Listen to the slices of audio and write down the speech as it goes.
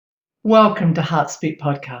Welcome to Heartspeak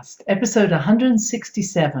Podcast, episode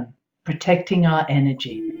 167, Protecting Our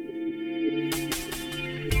Energy.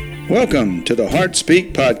 Welcome to the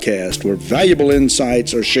Heartspeak Podcast, where valuable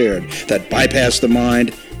insights are shared that bypass the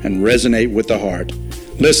mind and resonate with the heart.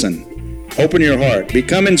 Listen, open your heart,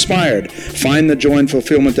 become inspired, find the joy and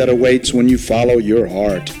fulfillment that awaits when you follow your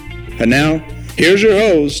heart. And now, here's your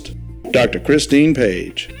host, Dr. Christine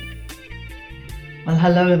Page. Well,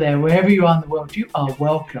 hello there. Wherever you are in the world, you are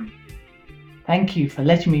welcome. Thank you for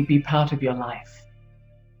letting me be part of your life.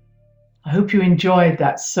 I hope you enjoyed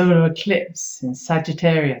that solar eclipse in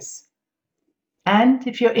Sagittarius. And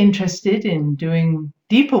if you're interested in doing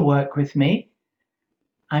deeper work with me,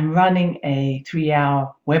 I'm running a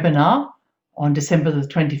 3-hour webinar on December the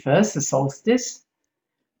 21st, the solstice,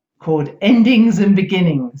 called Endings and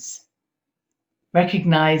Beginnings,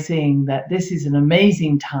 recognizing that this is an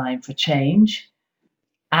amazing time for change,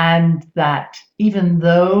 and that even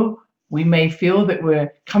though we may feel that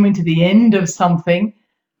we're coming to the end of something,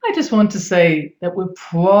 I just want to say that we're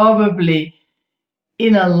probably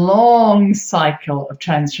in a long cycle of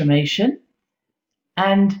transformation,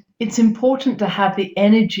 and it's important to have the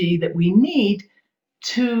energy that we need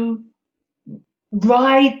to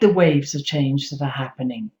ride the waves of change that are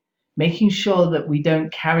happening, making sure that we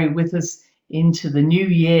don't carry with us into the new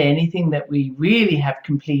year anything that we really have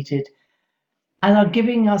completed, and are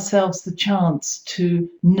giving ourselves the chance to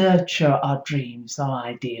nurture our dreams, our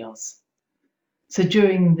ideals. So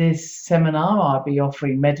during this seminar, I'll be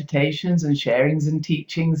offering meditations and sharings and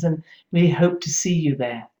teachings, and we hope to see you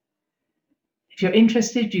there. If you're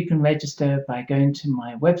interested, you can register by going to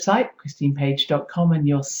my website, christinepage.com, and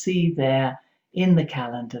you'll see there in the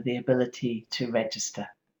calendar the ability to register.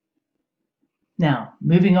 Now,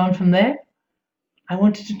 moving on from there, I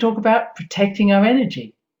wanted to talk about protecting our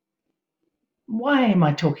energy. Why am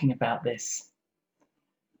I talking about this?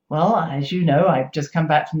 Well, as you know, I've just come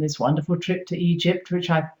back from this wonderful trip to Egypt, which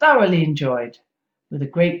I thoroughly enjoyed, with a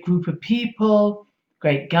great group of people,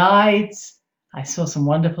 great guides. I saw some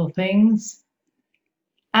wonderful things.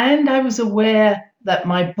 And I was aware that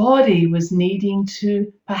my body was needing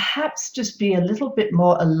to perhaps just be a little bit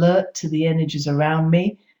more alert to the energies around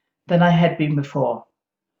me than I had been before.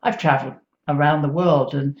 I've traveled around the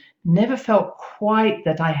world and never felt quite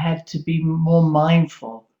that I had to be more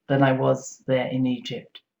mindful than I was there in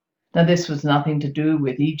Egypt. Now, this was nothing to do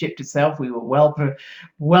with Egypt itself. We were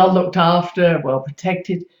well looked after, well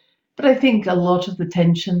protected. But I think a lot of the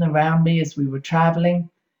tension around me as we were traveling,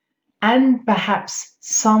 and perhaps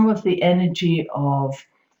some of the energy of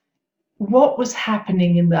what was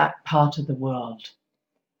happening in that part of the world.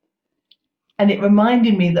 And it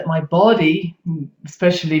reminded me that my body,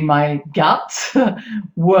 especially my guts,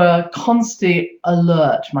 were constantly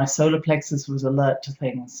alert. My solar plexus was alert to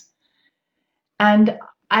things. And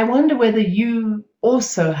I wonder whether you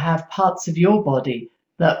also have parts of your body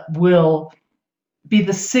that will be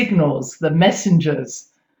the signals, the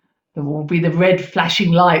messengers, that will be the red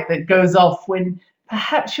flashing light that goes off when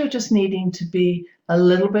perhaps you're just needing to be a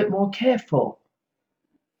little bit more careful.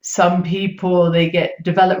 Some people, they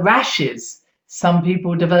develop rashes. Some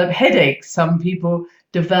people develop headaches. Some people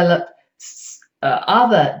develop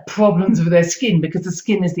other problems with their skin because the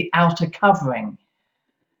skin is the outer covering.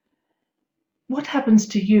 What happens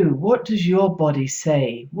to you? What does your body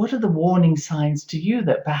say? What are the warning signs to you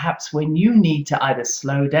that perhaps when you need to either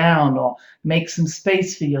slow down or make some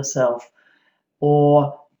space for yourself,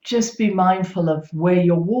 or just be mindful of where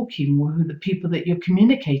you're walking, who the people that you're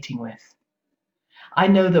communicating with? I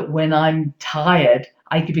know that when I'm tired,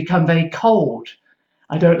 I can become very cold.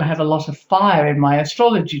 I don't have a lot of fire in my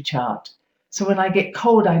astrology chart. So when I get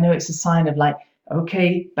cold, I know it's a sign of like,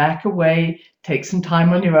 okay, back away, take some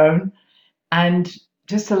time on your own, and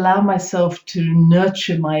just allow myself to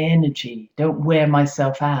nurture my energy. Don't wear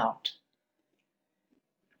myself out.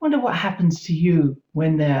 I wonder what happens to you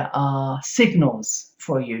when there are signals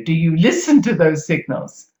for you. Do you listen to those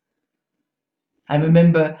signals? I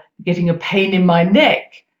remember getting a pain in my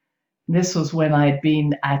neck. This was when I had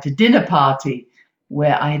been at a dinner party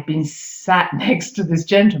where I had been sat next to this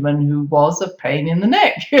gentleman who was a pain in the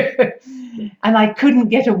neck. And I couldn't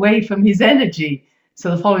get away from his energy.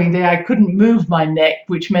 So the following day, I couldn't move my neck,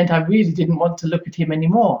 which meant I really didn't want to look at him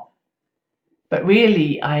anymore. But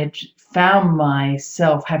really, I had found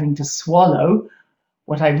myself having to swallow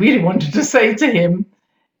what I really wanted to say to him,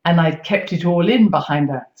 and I kept it all in behind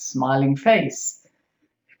a smiling face.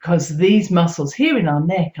 Because these muscles here in our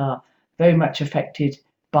neck are very much affected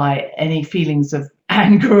by any feelings of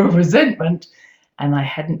anger or resentment, and I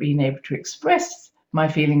hadn't been able to express my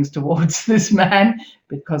feelings towards this man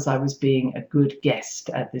because I was being a good guest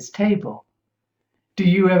at this table. Do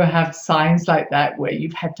you ever have signs like that where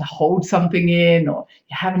you've had to hold something in, or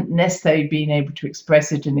you haven't necessarily been able to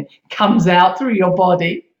express it and it comes out through your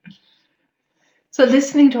body? So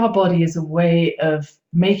listening to our body is a way of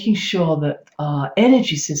making sure that our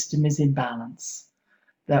energy system is in balance,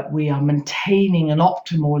 that we are maintaining an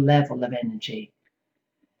optimal level of energy.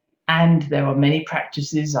 And there are many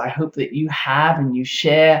practices I hope that you have and you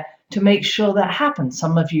share to make sure that happens.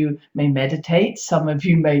 Some of you may meditate, some of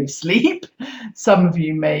you may sleep, some of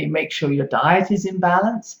you may make sure your diet is in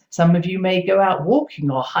balance, some of you may go out walking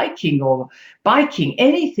or hiking or biking,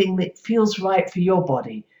 anything that feels right for your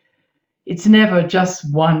body. It's never just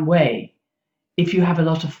one way. If you have a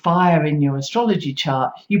lot of fire in your astrology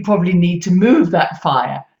chart, you probably need to move that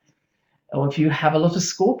fire. Or if you have a lot of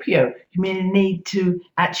Scorpio, you may need to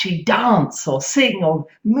actually dance or sing or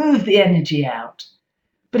move the energy out.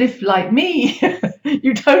 But if, like me,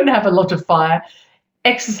 you don't have a lot of fire,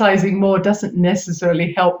 exercising more doesn't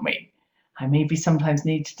necessarily help me. I maybe sometimes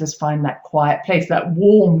need to just find that quiet place, that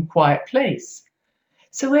warm, quiet place.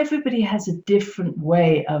 So everybody has a different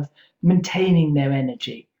way of maintaining their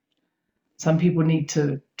energy. Some people need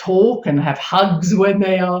to talk and have hugs when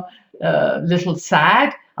they are a little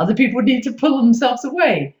sad. Other people need to pull themselves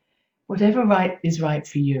away. Whatever is right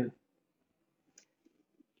for you.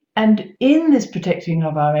 And in this protecting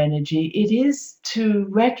of our energy, it is to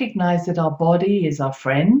recognize that our body is our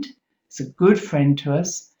friend. It's a good friend to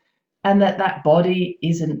us. And that body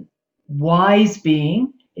is a wise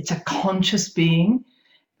being. It's a conscious being.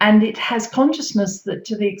 And it has consciousness that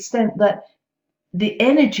to the extent that the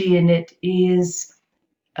energy in it is,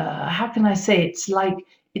 how can I say, it's like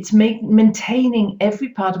it's maintaining every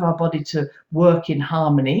part of our body to work in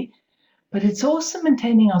harmony, but it's also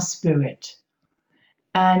maintaining our spirit.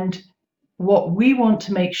 And what we want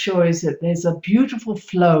to make sure is that there's a beautiful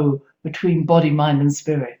flow between body, mind, and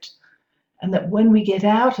spirit. And that when we get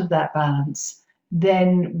out of that balance,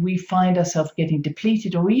 then we find ourselves getting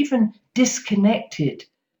depleted or even disconnected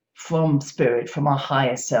from spirit, from our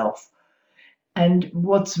higher self. And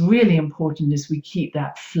what's really important is we keep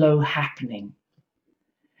that flow happening.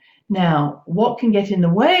 Now, what can get in the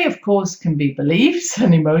way, of course, can be beliefs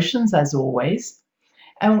and emotions, as always.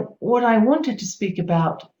 And what I wanted to speak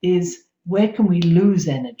about is where can we lose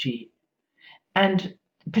energy? And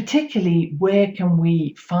particularly, where can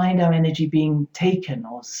we find our energy being taken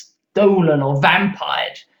or stolen or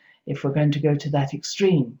vampired, if we're going to go to that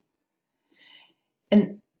extreme?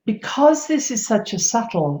 And because this is such a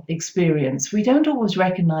subtle experience, we don't always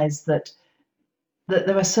recognize that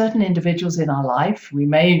there are certain individuals in our life. We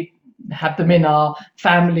may have them in our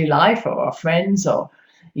family life or our friends or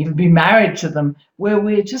even be married to them, where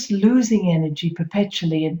we're just losing energy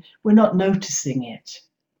perpetually and we're not noticing it.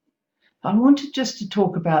 I wanted just to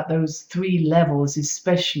talk about those three levels,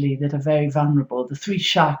 especially that are very vulnerable, the three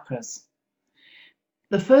chakras.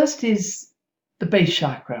 The first is the base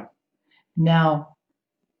chakra. Now,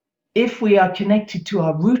 if we are connected to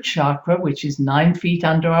our root chakra, which is 9 feet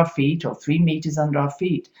under our feet or 3 meters under our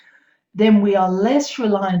feet, then we are less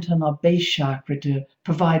reliant on our base chakra to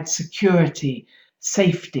provide security,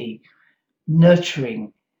 safety,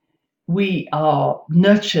 nurturing. We are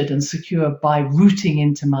nurtured and secure by rooting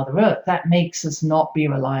into Mother Earth. That makes us not be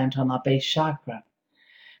reliant on our base chakra.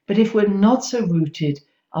 But if we're not so rooted,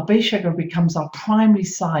 our base chakra becomes our primary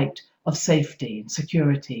site of safety and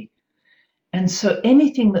security. And so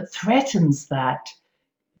anything that threatens that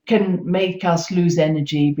can make us lose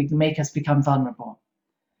energy, make us become vulnerable.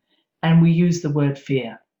 And we use the word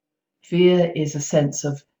fear. Fear is a sense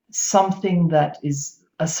of something that is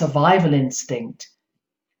a survival instinct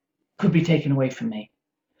could be taken away from me.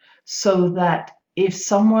 So that if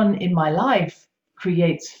someone in my life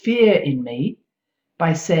creates fear in me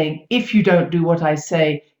by saying, if you don't do what I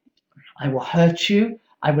say, I will hurt you,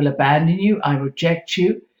 I will abandon you, I reject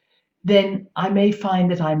you, then I may find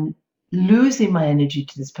that I'm losing my energy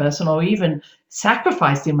to this person or even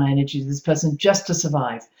sacrificing my energy to this person just to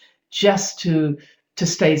survive, just to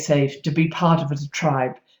stay safe, to be part of a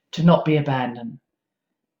tribe, to not be abandoned.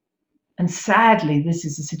 And sadly, this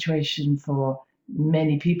is a situation for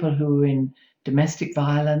many people who are in domestic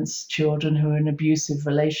violence, children who are in abusive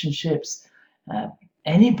relationships,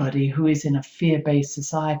 anybody who is in a fear-based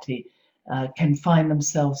society can find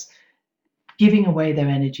themselves giving away their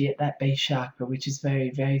energy at that base chakra, which is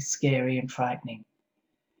very, very scary and frightening.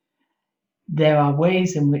 There are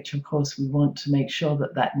ways in which, of course, we want to make sure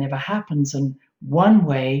that that never happens. And one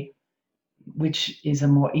way, which is a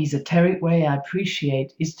more esoteric way I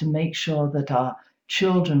appreciate, is to make sure that our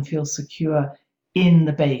children feel secure in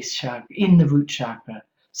the base chakra, in the root chakra,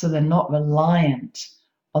 so they're not reliant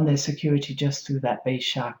on their security just through that base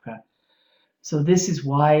chakra. So this is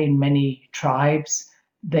why in many tribes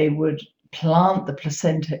they would plant the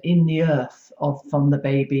placenta in the earth from the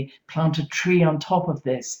baby, plant a tree on top of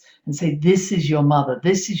this and say, this is your mother,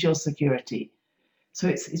 this is your security. So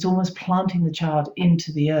it's almost planting the child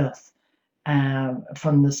into the earth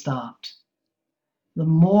from the start. The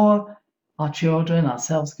more our children,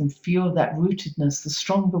 ourselves can feel that rootedness, the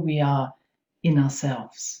stronger we are in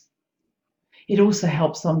ourselves. It also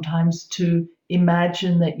helps sometimes to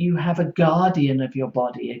imagine that you have a guardian of your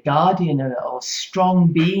body, a guardian or a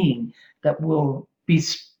strong being that will be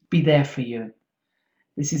there for you.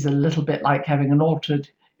 This is a little bit like having an altered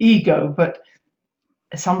ego, but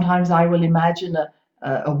sometimes I will imagine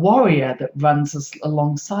a warrior that runs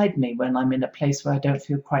alongside me when I'm in a place where I don't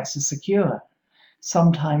feel quite so secure.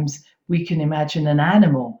 Sometimes we can imagine an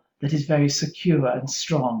animal that is very secure and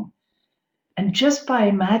strong. And just by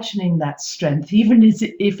imagining that strength, even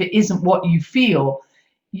if it isn't what you feel,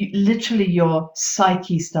 literally your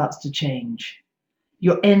psyche starts to change.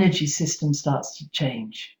 Your energy system starts to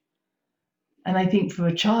change. And I think for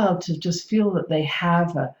a child to just feel that they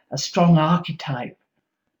have a strong archetype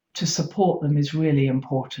to support them is really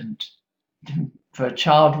important. For a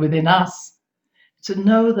child within us, to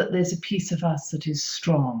know that there's a piece of us that is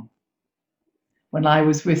strong. When I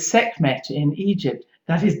was with Sekhmet in Egypt,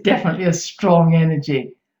 that is definitely a strong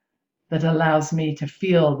energy that allows me to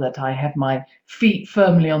feel that I have my feet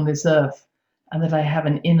firmly on this earth and that I have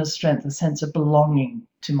an inner strength, a sense of belonging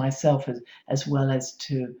to myself as well as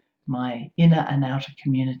to my inner and outer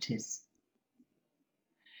communities.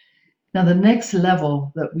 Now, the next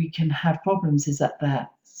level that we can have problems is at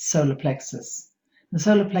that solar plexus. The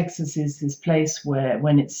solar plexus is this place where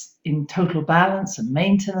when it's in total balance and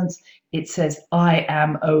maintenance, it says, I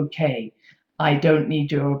am okay. I don't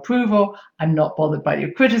need your approval. I'm not bothered by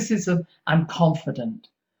your criticism. I'm confident.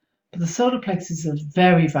 But the solar plexus is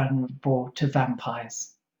very vulnerable to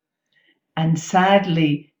vampires. And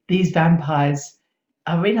sadly, these vampires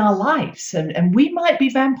are in our lives, and we might be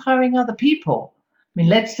vampiring other people. I mean,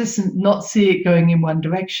 let's just not see it going in one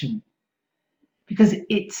direction, because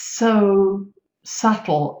it's so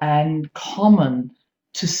subtle and common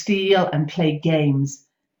to steal and play games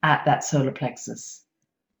at that solar plexus.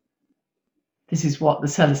 This is what the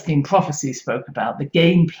Celestine prophecy spoke about, the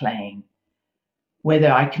game playing, whether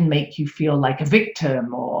I can make you feel like a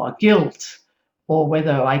victim or guilt, or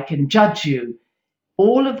whether I can judge you.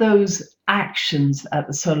 All of those actions at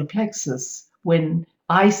the solar plexus, when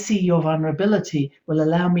I see your vulnerability, will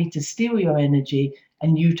allow me to steal your energy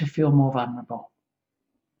and you to feel more vulnerable.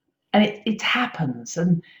 And it happens.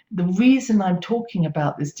 And the reason I'm talking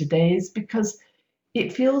about this today is because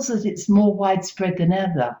it feels that it's more widespread than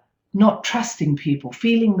ever. Not trusting people,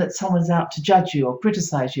 feeling that someone's out to judge you or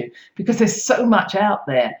criticize you, because there's so much out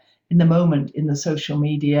there in the moment, in the social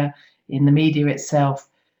media, in the media itself,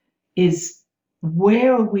 is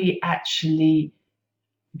where are we actually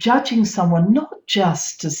judging someone, not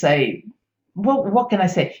just to say, well, what can I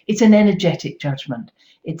say? It's an energetic judgment.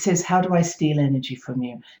 It says, how do I steal energy from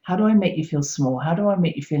you? How do I make you feel small? How do I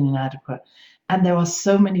make you feel inadequate? And there are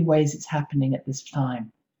so many ways it's happening at this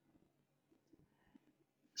time.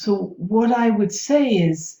 So what I would say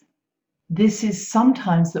is, this is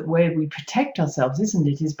sometimes the way we protect ourselves, isn't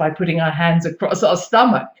it? Is by putting our hands across our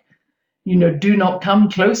stomach. You know, do not come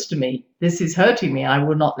close to me. This is hurting me. I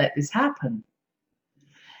will not let this happen.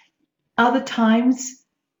 Other times,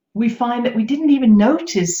 we find that we didn't even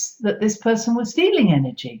notice that this person was stealing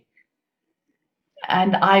energy.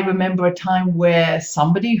 And I remember a time where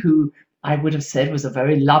somebody who I would have said was a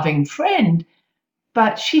very loving friend,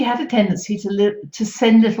 but she had a tendency to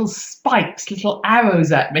send little spikes, little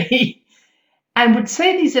arrows at me, and would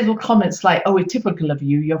say these little comments like, oh, it's typical of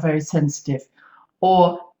you, you're very sensitive,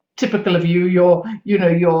 or typical of you, you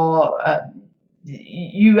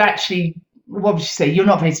actually, what would you say, you're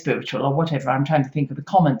not very spiritual, or whatever. I'm trying to think of the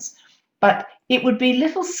comments. But it would be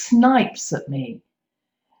little snipes at me.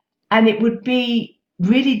 And it would be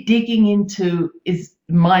really digging into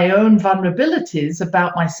my own vulnerabilities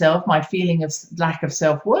about myself, my feeling of lack of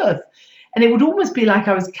self-worth. And it would almost be like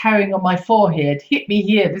I was carrying on my forehead, hit me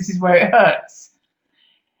here, this is where it hurts.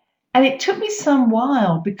 And it took me some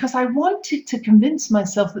while because I wanted to convince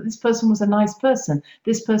myself that this person was a nice person,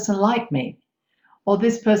 this person liked me, or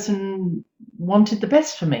this person wanted the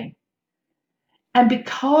best for me. And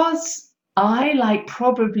because I, like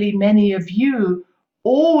probably many of you,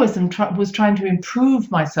 always was trying to improve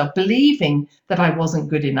myself, believing that I wasn't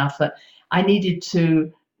good enough, that I needed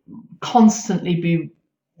to constantly be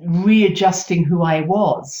readjusting who I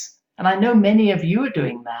was. And I know many of you are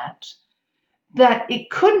doing that it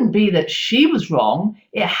couldn't be that she was wrong.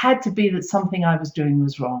 It had to be that something I was doing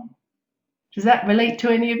was wrong. Does that relate to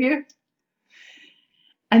any of you?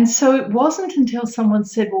 And so it wasn't until someone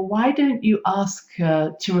said, well, why don't you ask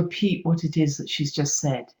her to repeat what it is that she's just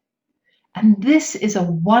said? And this is a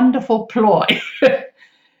wonderful ploy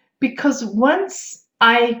because once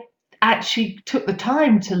I actually took the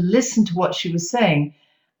time to listen to what she was saying,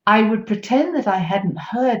 I would pretend that I hadn't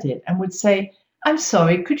heard it and would say, I'm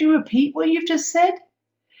sorry, could you repeat what you've just said?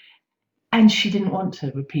 And she didn't want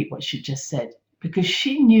to repeat what she just said because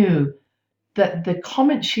she knew that the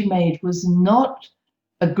comment she made was not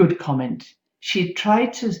a good comment. She had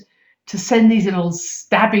tried to send these little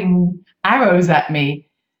stabbing arrows at me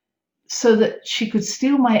so that she could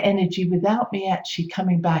steal my energy without me actually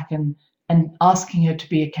coming back and asking her to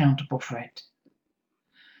be accountable for it.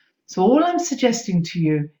 So all I'm suggesting to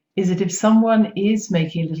you is that if someone is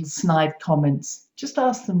making little snide comments, just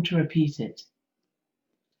ask them to repeat it.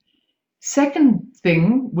 Second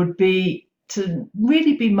thing would be to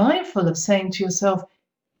really be mindful of saying to yourself,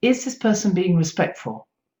 is this person being respectful?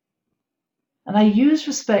 And I use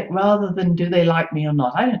respect rather than do they like me or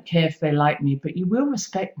not. I don't care if they like me, but you will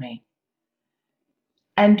respect me.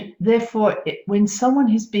 And therefore, when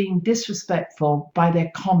someone is being disrespectful by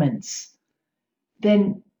their comments,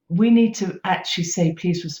 then we need to actually say,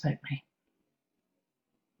 please respect me.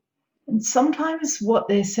 And sometimes what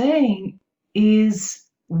they're saying is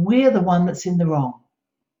we're the one that's in the wrong.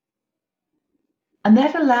 And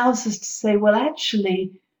that allows us to say, well,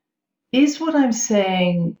 actually, is what I'm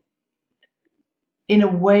saying in a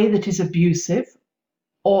way that is abusive,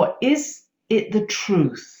 or is it the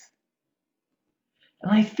truth?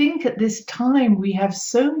 And I think at this time we have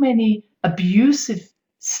so many abusive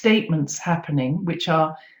statements happening, which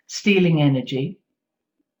are stealing energy,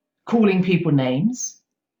 calling people names.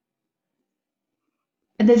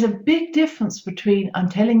 And there's a big difference between I'm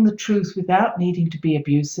telling the truth without needing to be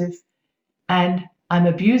abusive and I'm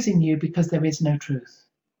abusing you because there is no truth.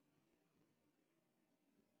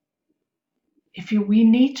 If we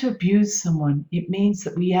need to abuse someone, it means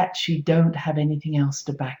that we actually don't have anything else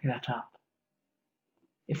to back that up.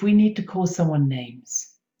 If we need to call someone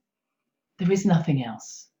names, there is nothing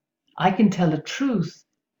else. I can tell the truth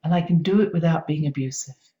and I can do it without being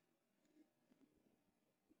abusive.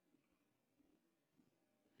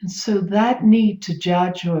 And so that need to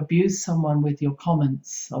judge or abuse someone with your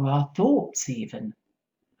comments or our thoughts even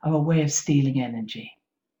are a way of stealing energy.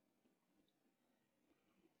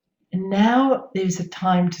 And now there's a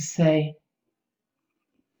time to say,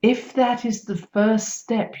 if that is the first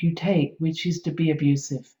step you take, which is to be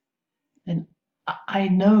abusive, then I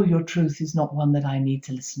know your truth is not one that I need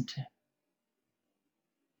to listen to.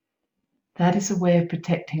 That is a way of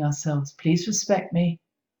protecting ourselves. Please respect me.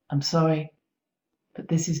 I'm sorry, but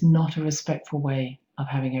this is not a respectful way of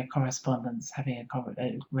having a correspondence, having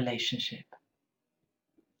a relationship.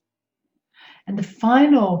 And the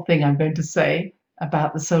final thing I'm going to say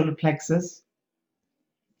about the solar plexus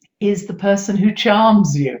is the person who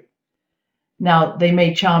charms you. Now, they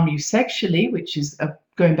may charm you sexually, which is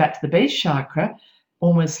going back to the base chakra,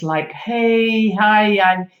 almost like, hey, hi,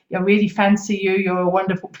 I really fancy you, you're a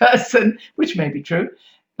wonderful person, which may be true.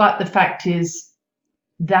 But the fact is,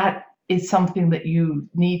 that is something that you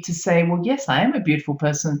need to say, well, yes, I am a beautiful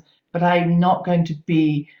person, but I'm not going to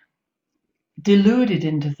be deluded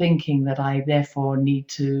into thinking that I therefore need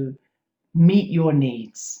to meet your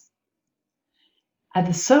needs. At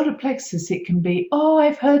the solar plexus, it can be, oh,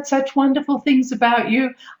 I've heard such wonderful things about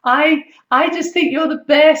you. I just think you're the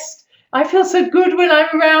best. I feel so good when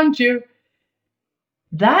I'm around you.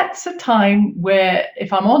 That's a time where,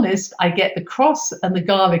 if I'm honest, I get the cross and the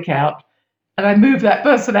garlic out and I move that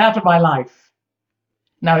person out of my life.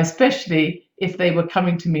 Now, especially if they were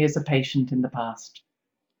coming to me as a patient in the past.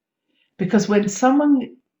 Because when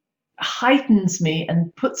someone heightens me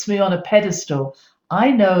and puts me on a pedestal, I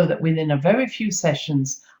know that within a very few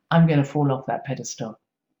sessions, I'm going to fall off that pedestal.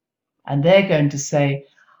 And they're going to say,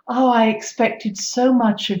 oh, I expected so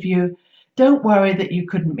much of you. Don't worry that you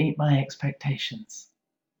couldn't meet my expectations.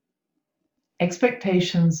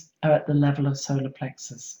 Expectations are at the level of solar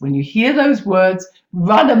plexus. When you hear those words,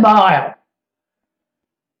 run a mile.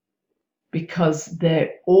 Because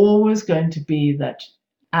they're always going to be that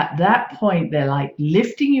at that point, they're like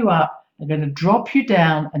lifting you up. They're going to drop you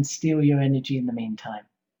down and steal your energy in the meantime.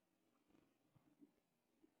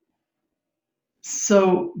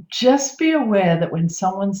 So just be aware that when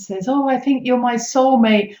someone says, oh, I think you're my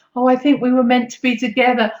soulmate. Oh, I think we were meant to be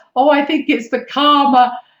together. Oh, I think it's the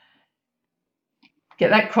karma.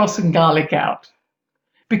 Get that cross and garlic out.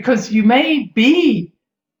 Because you may be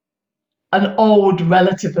an old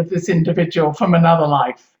relative of this individual from another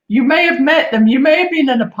life. You may have met them. You may have been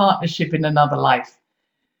in a partnership in another life.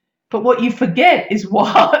 But what you forget is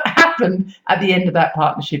what happened at the end of that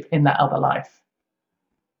partnership in that other life.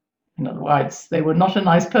 In other words, they were not a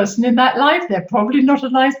nice person in that life. They're probably not a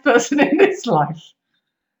nice person in this life.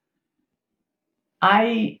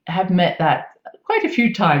 I have met that quite a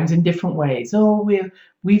few times in different ways. Oh,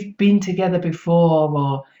 we've been together before,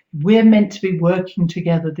 or we're meant to be working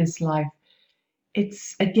together this life.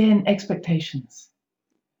 It's, again, expectations.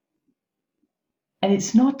 And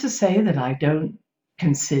it's not to say that I don't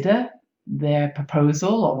consider their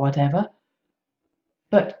proposal or whatever,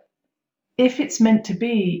 but if it's meant to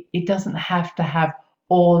be, it doesn't have to have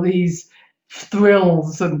all these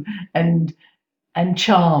thrills and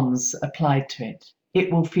charms applied to it.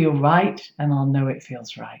 It will feel right, and I'll know it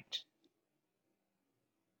feels right.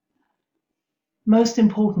 Most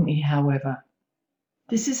importantly, however,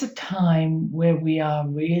 this is a time where we are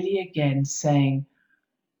really again saying,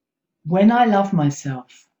 when I love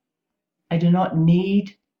myself, I do not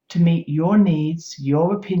need to meet your needs,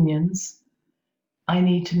 your opinions. I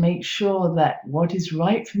need to make sure that what is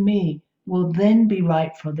right for me will then be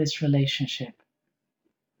right for this relationship.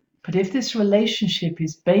 But if this relationship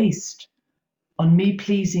is based on me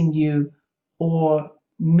pleasing you or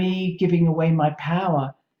me giving away my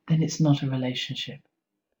power, then it's not a relationship.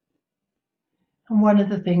 And one of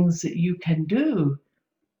the things that you can do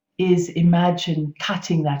is imagine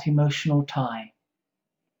cutting that emotional tie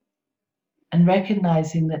and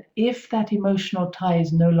recognizing that if that emotional tie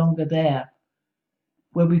is no longer there,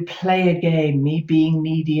 where we play a game, me being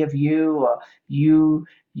needy of you or you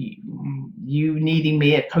needing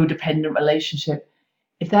me, a codependent relationship,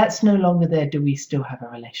 if that's no longer there, do we still have a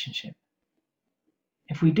relationship?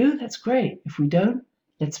 If we do, that's great. If we don't,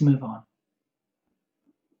 let's move on.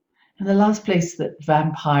 And the last place that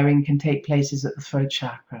vampiring can take place is at the throat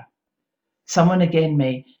chakra. Someone again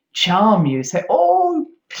may charm you, say, oh,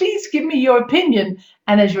 please give me your opinion.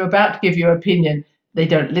 And as you're about to give your opinion, they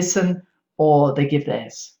don't listen, or they give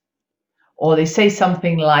theirs. Or they say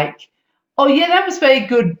something like, oh yeah, that was very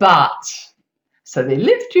good, but. So they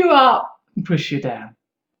lift you up and push you down.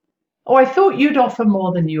 Oh, I thought you'd offer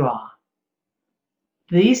more than you are.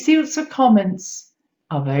 These sorts of comments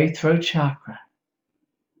are very throat chakra.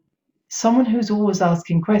 Someone who's always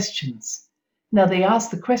asking questions. Now, they ask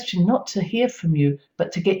the question not to hear from you,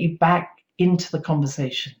 but to get you back into the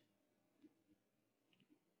conversation.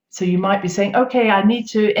 So you might be saying, okay, I need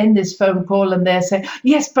to end this phone call, and they're saying,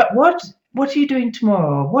 yes, but what are you doing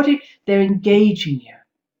tomorrow? They're engaging you,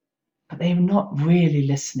 but they're not really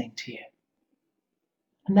listening to you.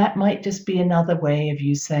 And that might just be another way of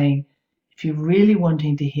you saying, if you're really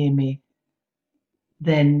wanting to hear me,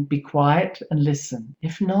 then be quiet and listen.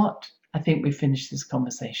 If not, I think we've finished this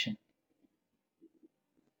conversation.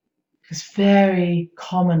 It's very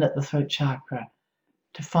common at the throat chakra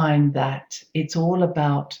to find that it's all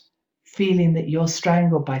about feeling that you're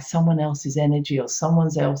strangled by someone else's energy or someone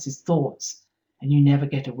else's thoughts, and you never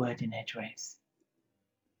get a word in edgeways.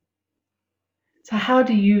 So how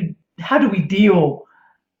do we deal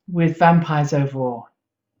with vampires overall?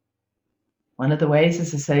 One of the ways,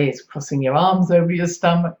 as I say, is crossing your arms over your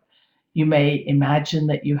stomach. You may imagine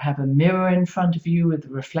that you have a mirror in front of you with a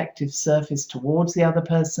reflective surface towards the other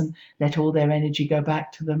person. Let all their energy go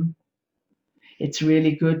back to them. It's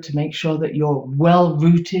really good to make sure that you're well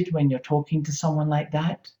rooted when you're talking to someone like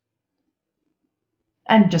that.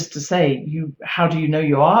 And just to say, how do you know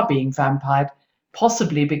you are being vampired?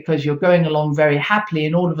 Possibly because you're going along very happily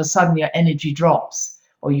and all of a sudden your energy drops,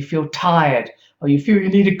 or you feel tired, or you feel you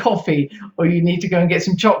need a coffee, or you need to go and get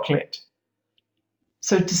some chocolate.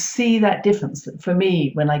 So to see that difference, for me,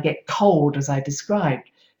 when I get cold, as I described,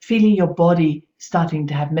 feeling your body starting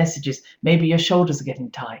to have messages, maybe your shoulders are getting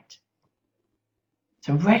tight.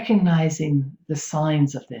 So recognizing the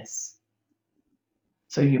signs of this.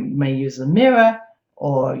 So you may use a mirror,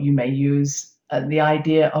 or you may use the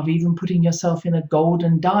idea of even putting yourself in a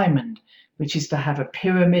golden diamond, which is to have a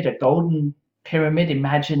pyramid, a golden pyramid,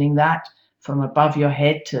 imagining that from above your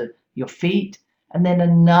head to your feet, and then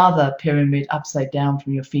another pyramid upside down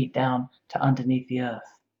from your feet down to underneath the earth.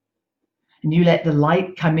 And you let the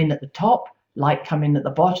light come in at the top, light come in at the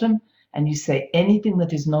bottom, and you say, anything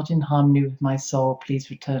that is not in harmony with my soul, please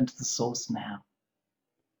return to the source now.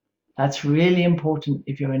 That's really important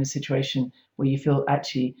if you're in a situation where you feel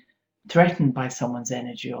actually threatened by someone's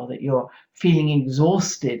energy, or that you're feeling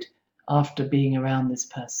exhausted after being around this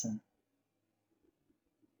person.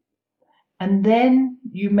 And then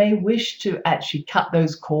you may wish to actually cut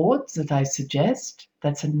those cords that I suggest.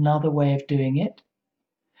 That's another way of doing it.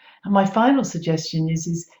 And my final suggestion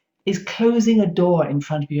is closing a door in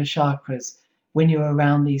front of your chakras when you're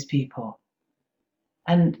around these people.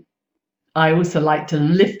 And I also like to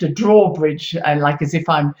lift a drawbridge, like as if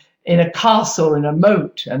I'm in a castle in a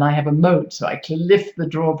moat, and I have a moat, so I can lift the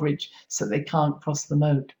drawbridge so they can't cross the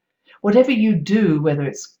moat. Whatever you do, whether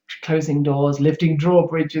it's closing doors, lifting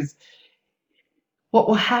drawbridges, what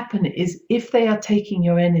will happen is if they are taking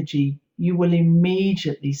your energy, you will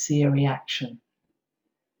immediately see a reaction.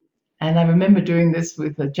 And I remember doing this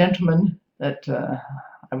with a gentleman that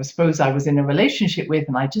I was in a relationship with,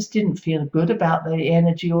 and I just didn't feel good about the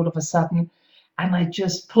energy all of a sudden. And I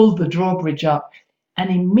just pulled the drawbridge up, and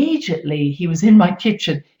immediately he was in my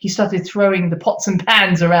kitchen. He started throwing the pots and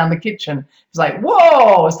pans around the kitchen. It was like,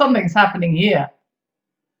 whoa, something's happening here.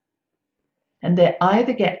 And they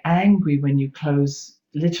either get angry when you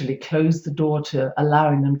literally close the door to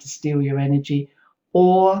allowing them to steal your energy,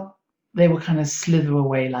 or they will kind of slither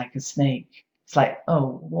away like a snake. It's like,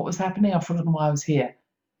 oh, what was happening? I've forgotten why I was here.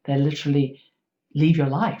 They literally leave your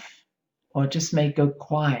life or just may go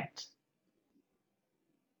quiet.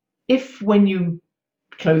 If when you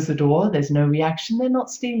close the door, there's no reaction, they're not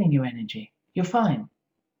stealing your energy. You're fine.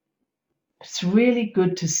 It's really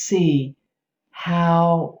good to see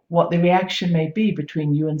what the reaction may be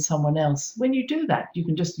between you and someone else. When you do that,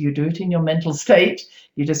 you do it in your mental state.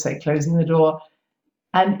 You just say closing the door.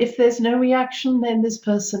 And if there's no reaction, then this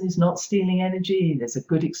person is not stealing energy. There's a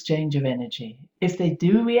good exchange of energy. If they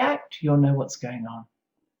do react, you'll know what's going on.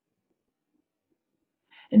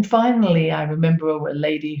 And finally, I remember a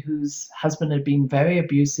lady whose husband had been very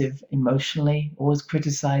abusive emotionally, always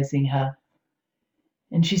criticizing her.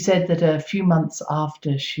 And she said that a few months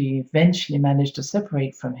after she eventually managed to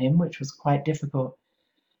separate from him, which was quite difficult,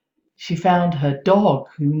 she found her dog,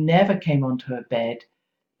 who never came onto her bed,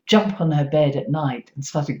 jump on her bed at night and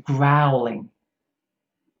started growling.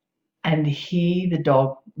 And the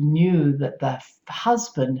dog, knew that the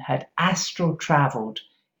husband had astral traveled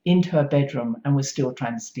into her bedroom and was still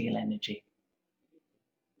trying to steal energy.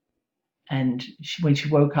 And when she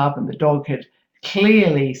woke up and the dog had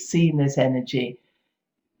clearly seen this energy,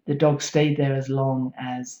 the dog stayed there as long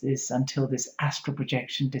as until this astral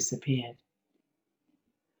projection disappeared.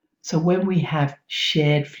 So when we have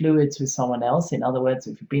shared fluids with someone else, in other words,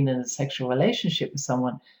 if you've been in a sexual relationship with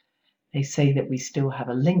someone, they say that we still have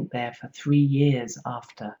a link there for 3 years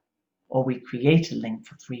after, or we create a link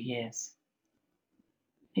for 3 years.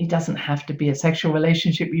 It doesn't have to be a sexual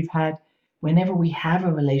relationship we've had. Whenever we have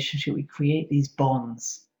a relationship, we create these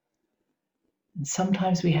bonds. And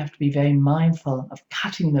sometimes we have to be very mindful of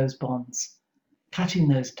cutting those bonds, cutting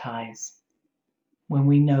those ties, when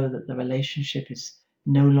we know that the relationship is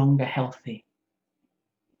no longer healthy.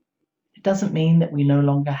 It doesn't mean that we no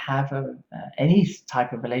longer have any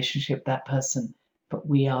type of relationship with that person, but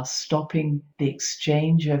we are stopping the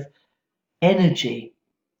exchange of energy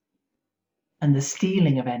and the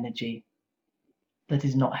stealing of energy that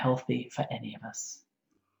is not healthy for any of us.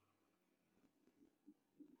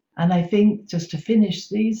 And I think, just to finish,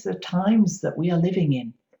 these are times that we are living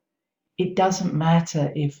in. It doesn't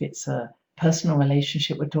matter if it's a personal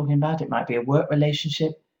relationship we're talking about, it might be a work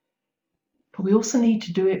relationship, but we also need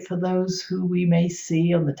to do it for those who we may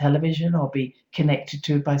see on the television or be connected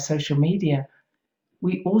to by social media.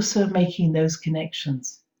 We also making those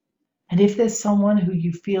connections. And if there's someone who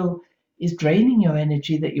you feel is draining your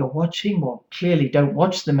energy that you're watching, well, clearly don't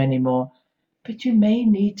watch them anymore, but you may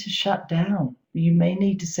need to shut down. You may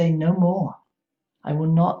need to say no more. I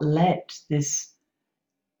will not let this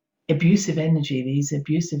abusive energy, these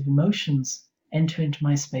abusive emotions enter into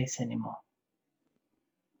my space anymore.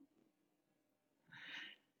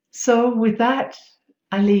 So with that,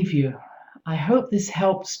 I leave you. I hope this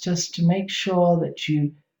helps just to make sure that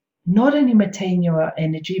you not only maintain your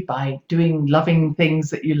energy by doing loving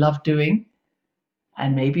things that you love doing,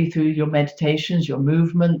 and maybe through your meditations, your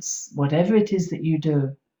movements, whatever it is that you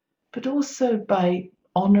do, but also by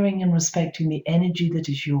honoring and respecting the energy that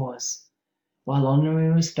is yours, while honoring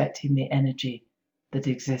and respecting the energy that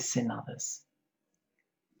exists in others.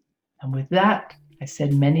 And with that, I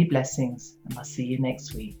send many blessings, and I'll see you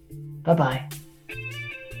next week. Bye-bye.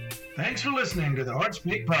 Thanks for listening to the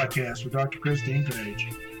HeartSpeak Podcast with Dr. Christine Page.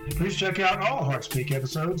 Please check out all HeartSpeak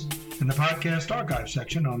episodes in the podcast archive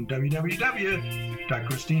section on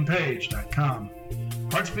www.christinepage.com.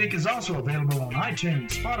 HeartSpeak is also available on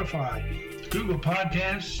iTunes, Spotify, Google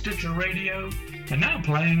Podcasts, Stitcher Radio, and now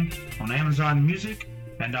playing on Amazon Music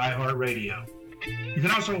and iHeartRadio. You can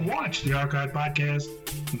also watch the archive podcast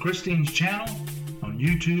on Christine's channel, on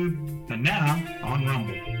YouTube, and now on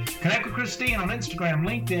Rumble. Connect with Christine on Instagram,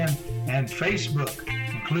 LinkedIn, and Facebook,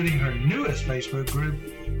 including her newest Facebook group,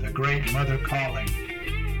 The Great Mother Calling.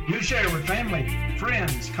 Do share with family,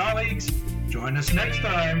 friends, colleagues. Join us next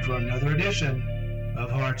time for another edition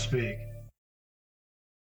of HeartSpeak.